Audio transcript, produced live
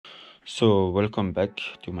So welcome back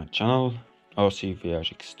to my channel RC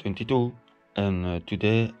VHX 22, and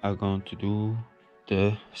today I'm going to do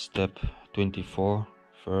the step 24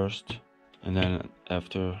 first, and then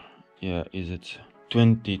after is it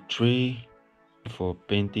 23 for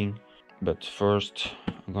painting, but first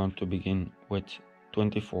I'm going to begin with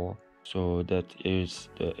 24. So that is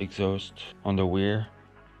the exhaust on the rear.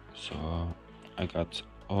 So I got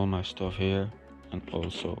all my stuff here and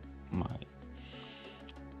also my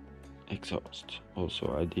exhaust.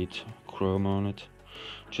 Also I did chrome on it,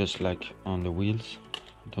 just like on the wheels.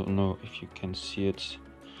 Don't know if you can see it.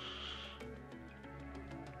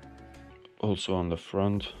 Also on the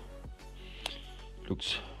front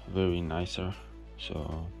looks very nicer.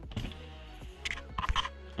 So,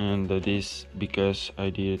 and that is because I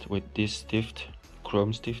did it with this stift,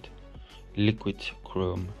 chrome stift, liquid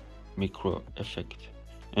chrome micro effect.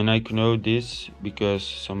 And I know this because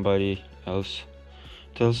somebody else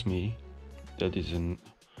tells me that is a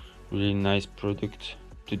really nice product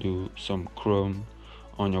to do some chrome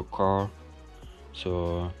on your car.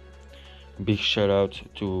 So big shout out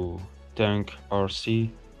to Tank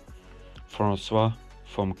RC Francois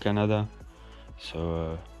from Canada.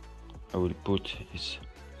 So I will put his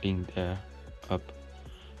link there up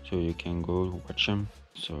so you can go watch him.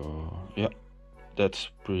 So yeah, that's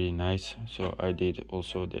pretty nice. So I did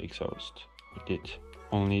also the exhaust. I did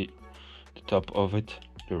only the top of it,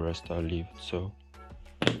 the rest I'll leave it.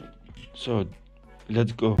 So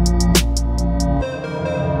let's go.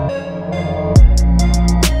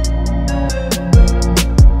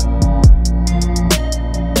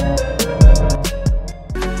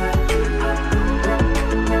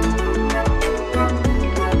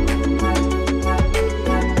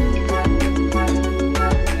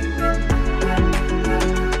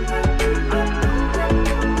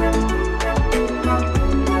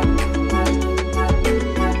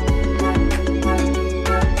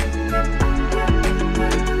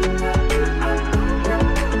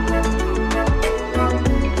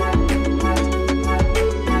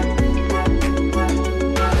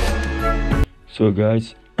 So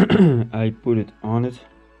guys, I put it on it.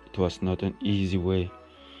 It was not an easy way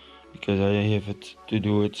because I have to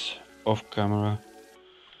do it off camera,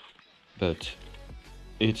 but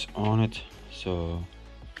it's on it, so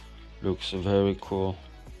looks very cool.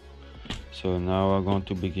 So now I'm going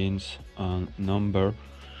to begin on number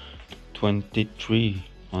 23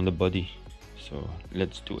 on the body. So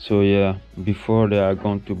let's do it. So yeah, before that I'm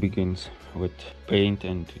going to begin with paint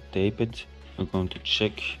and to tape it. I'm going to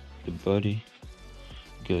check the body,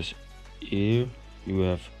 because here you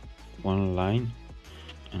have one line,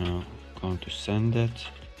 and I'm going to sand that.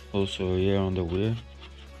 Also here on the rear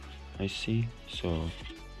I see, so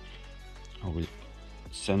I will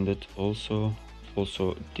sand it also.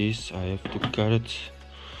 Also this I have to cut it,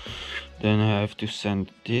 then I have to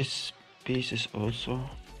sand these pieces also,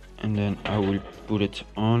 and then I will put it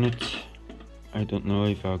on it. I don't know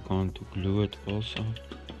if I'm going to glue it also,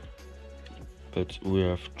 but we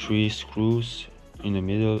have 3 screws in the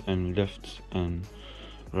middle and left and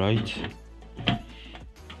right.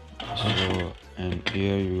 So, and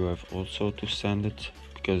here you have also to sand it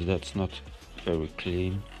because that's not very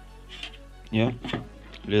clean. Yeah,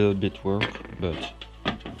 little bit work, but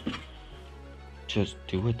just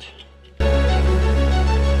do it.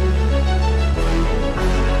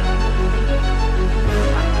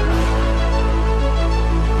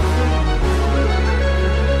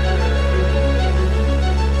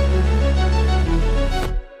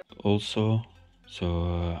 Also, so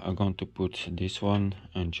I'm going to put this one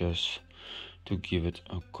and just to give it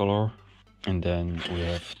a color, and then we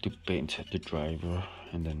have to paint the driver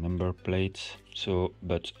and the number plates. So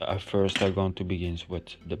but first I'm going to begin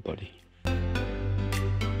with the body.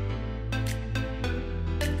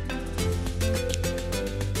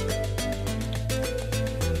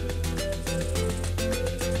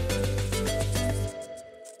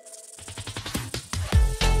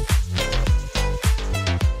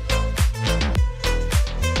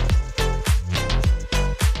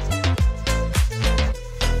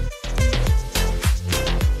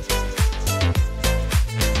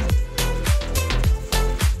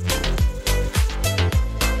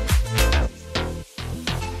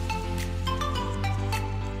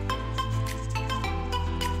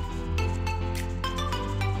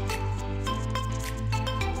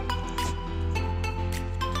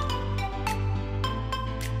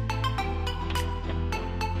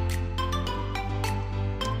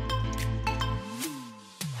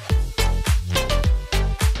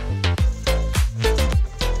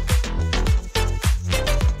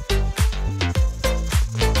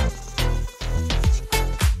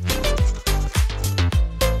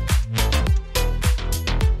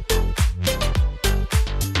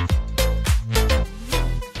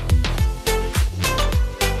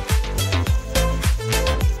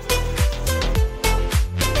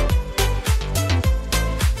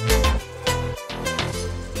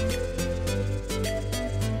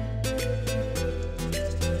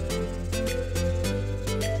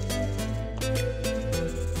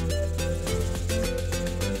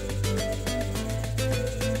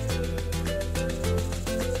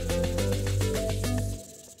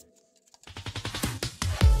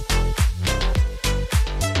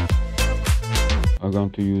 I'm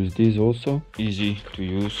going to use this also. Easy to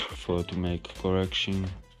use to make correction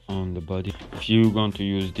on the body. If you're going to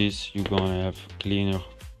use this, you're gonna have cleaner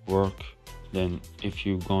work than if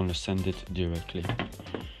you're gonna sand it directly.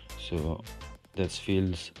 So that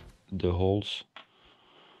fills the holes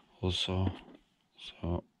also.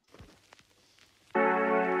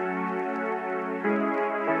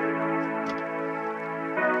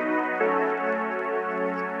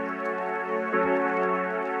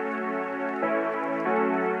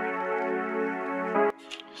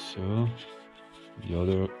 So the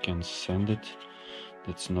other can sand it,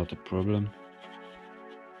 that's not a problem.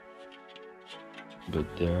 But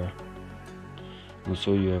there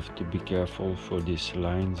also you have to be careful for these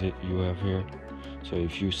lines that you have here. So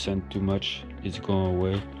if you sand too much, it's going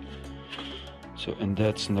away. So, and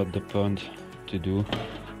that's not the point to do.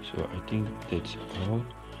 So I think that's all.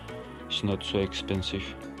 It's not so expensive.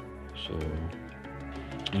 So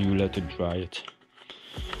you let it dry it.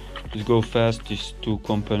 Just go fast, these two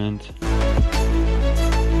components.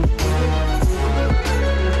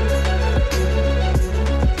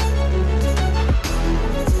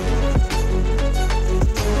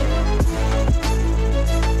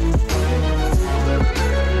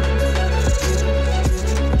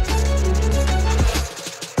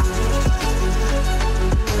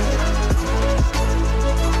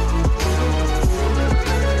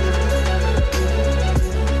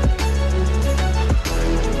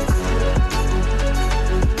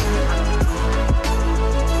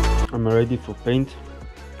 I'm ready for paint,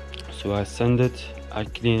 so I sand it, I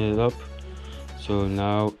clean it up, so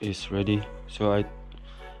now it's ready. So I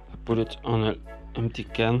put it on an empty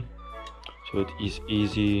can, so it is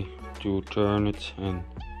easy to turn it and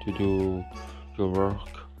to do your work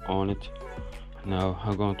on it. Now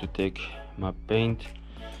I'm going to take my paint,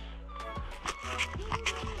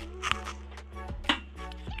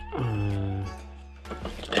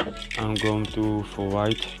 I'm going to for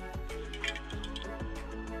white.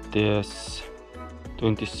 There's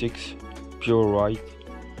 26 pure white,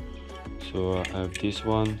 so I have this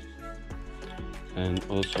one and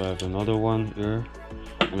also I have another one here,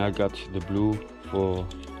 and I got the blue for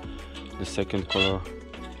the second color.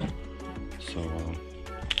 So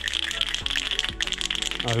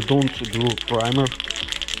I don't do primer,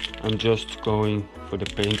 I'm just going for the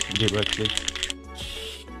paint directly.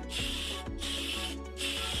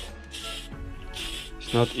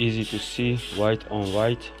 It's not easy to see white on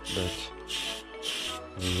white, but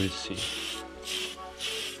we will see.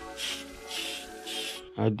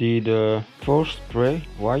 I did 4 spray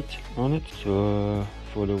white on it, so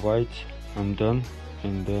for the white I'm done,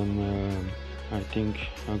 and then I think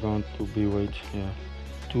I'm going to be wait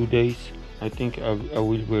 2 days. I think I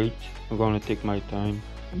will wait, I'm gonna take my time,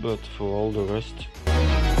 but for all the rest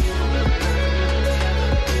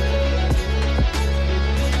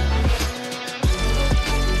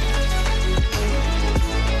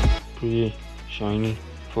pretty shiny.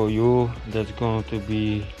 For you that's going to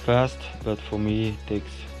be fast, but for me it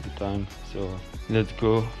takes the time. So let's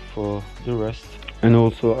go for the rest. And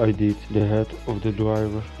also I did the head of the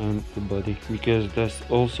driver and the body, because that's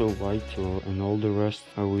also white. So, and all the rest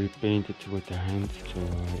I will paint it with the hand, so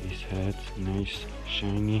his head nice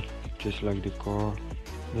shiny just like the car.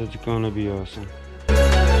 That's gonna be awesome.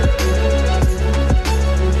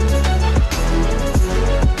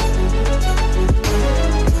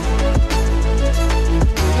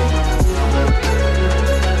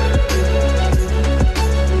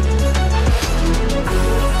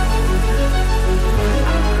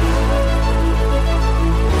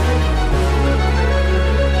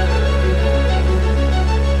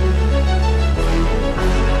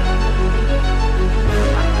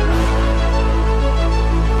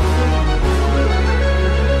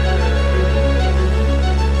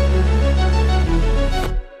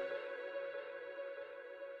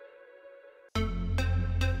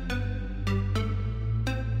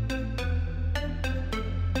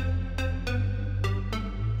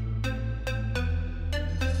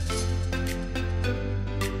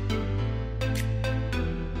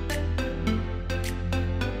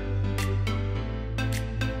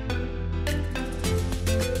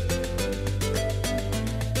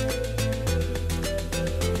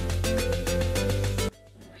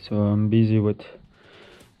 So I'm busy with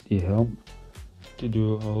the helm to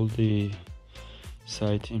do all the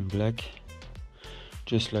side in black,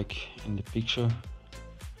 just like in the picture.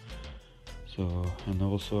 So, and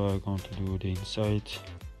also I'm going to do the inside.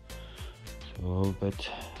 So, but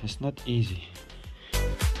it's not easy.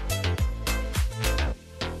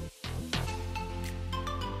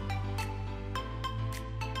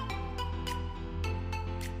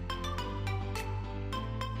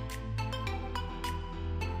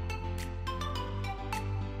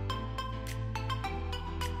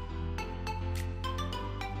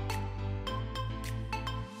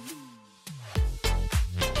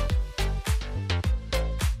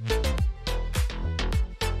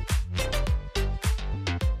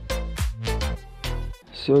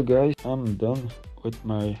 So guys, I'm done with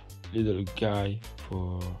my little guy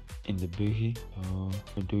for in the buggy.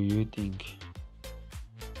 What do you think?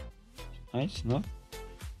 Nice, no?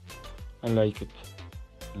 I like it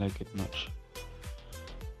much.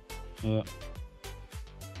 Yeah,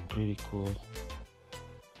 pretty cool.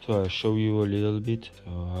 So I'll show you a little bit.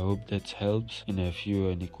 So I hope that helps, and if you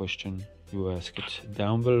have any question, you ask it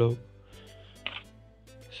down below.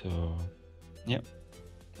 So yeah,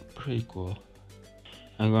 pretty cool.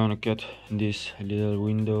 I'm gonna cut this little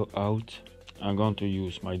window out. I'm going to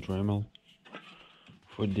use my Dremel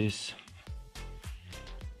for this.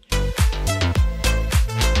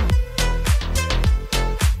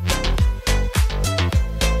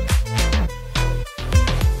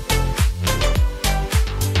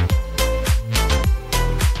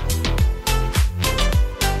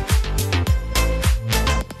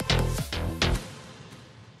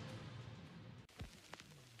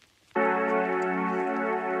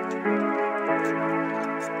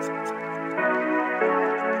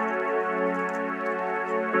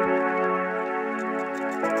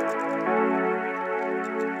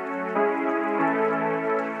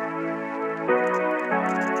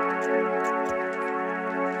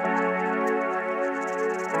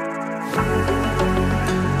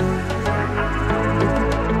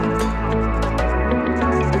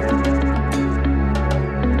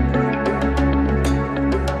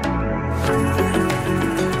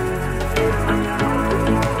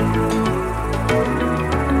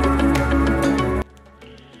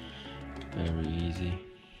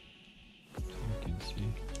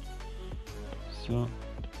 So,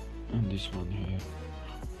 and this one here.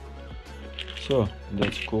 So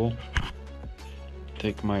that's cool.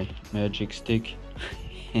 Take my magic stick.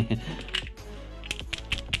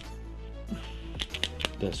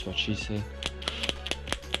 That's what she said.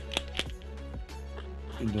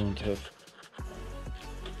 You don't have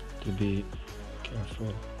to be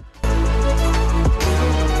careful.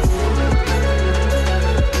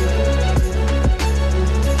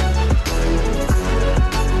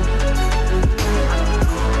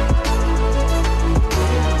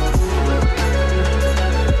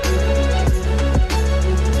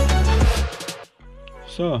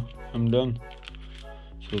 So I'm done.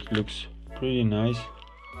 So it looks pretty nice,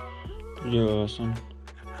 pretty awesome,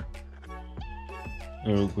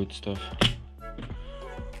 very good stuff.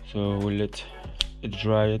 So we'll let it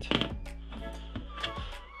dry it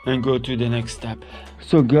and go to the next step.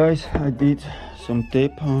 So guys, I did some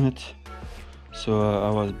tape on it,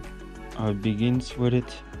 so I begins with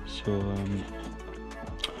it. So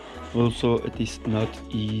also it is not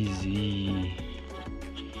easy.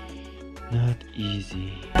 Not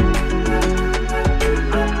easy.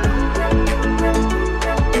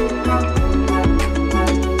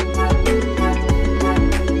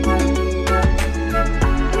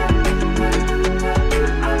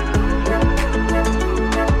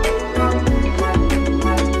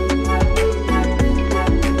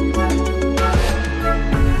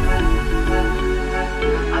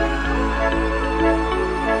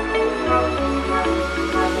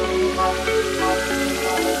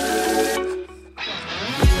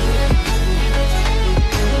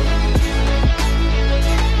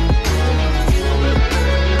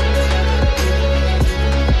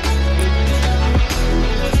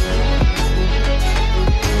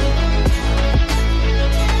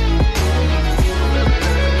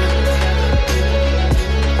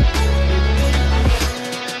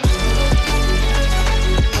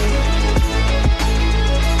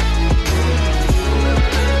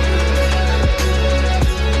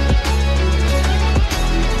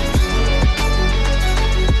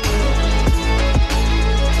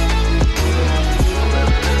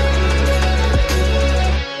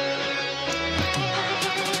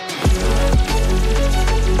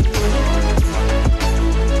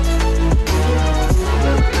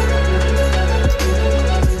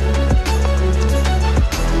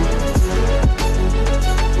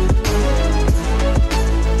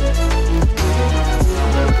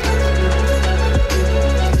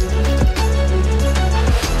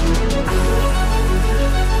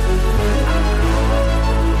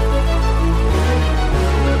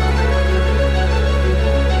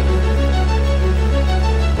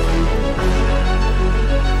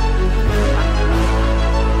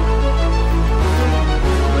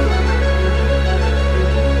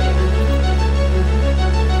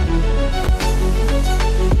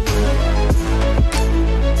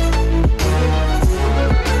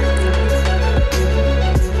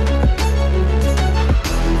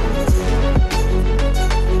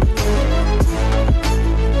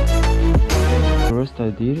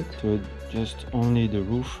 So just only the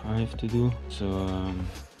roof I have to do. So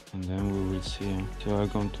and then we will see. So I'm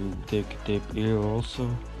going to take tape here also,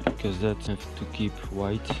 because that's have to keep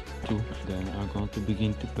white too. Then I'm going to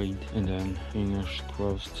begin to paint, and then fingers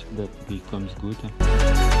crossed that becomes good.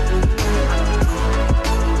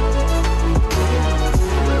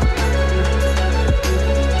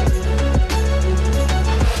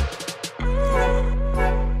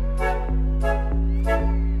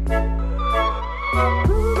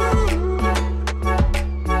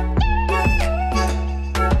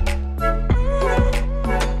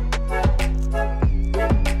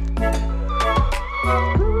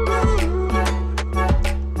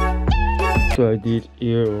 So I did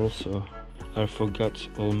here also, I forgot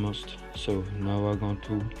almost, so now I'm going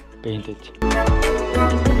to paint it.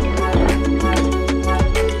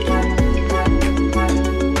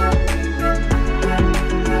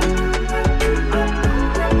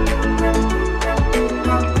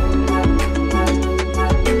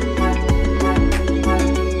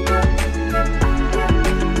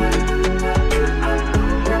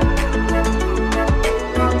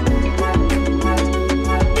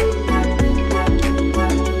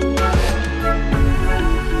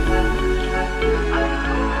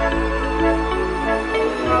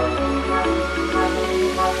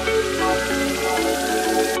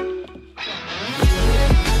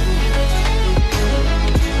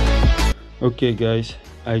 Okay guys,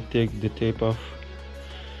 I take the tape off,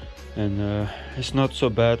 and it's not so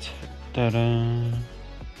bad. Ta-da!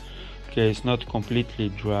 Okay, it's not completely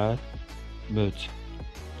dry, but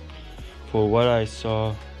for what I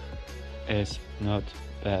saw, it's not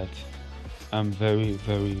bad. I'm very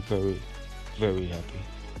happy.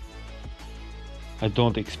 I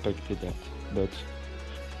don't expect that, but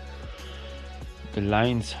the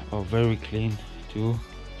lines are very clean too,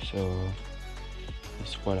 so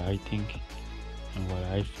that's what I think and what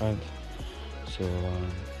I find. So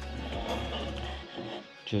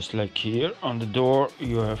just like here on the door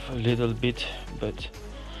you have a little bit, but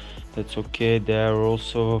that's okay. There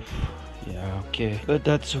also, yeah, okay, but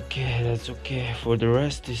that's okay. For the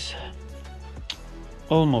rest is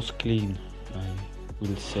almost clean, I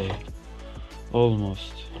will say,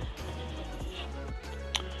 almost.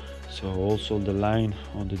 So also the line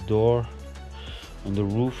on the door, on the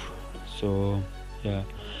roof. So yeah,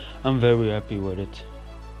 I'm very happy with it.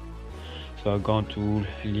 So I'm going to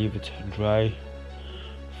leave it dry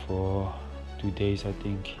for 2 days, I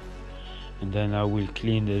think, and then I will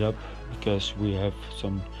clean it up, because we have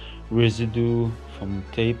some residue from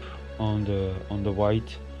tape on the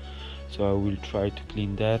white. So I will try to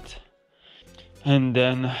clean that, and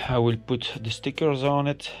then I will put the stickers on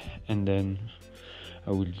it, and then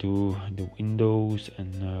I will do the windows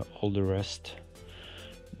and all the rest,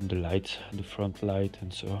 the light, the front light,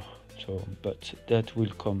 and so, but that will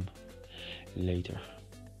come later.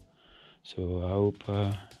 So I hope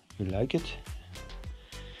you like it.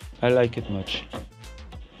 I like it much.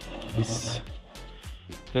 It's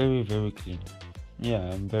very clean.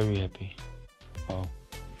 Yeah, I'm very happy. Wow.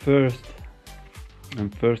 First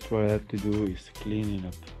what I have to do is clean it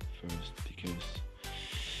up first, because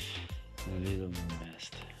a little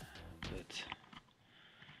mess, but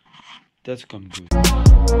that's come good.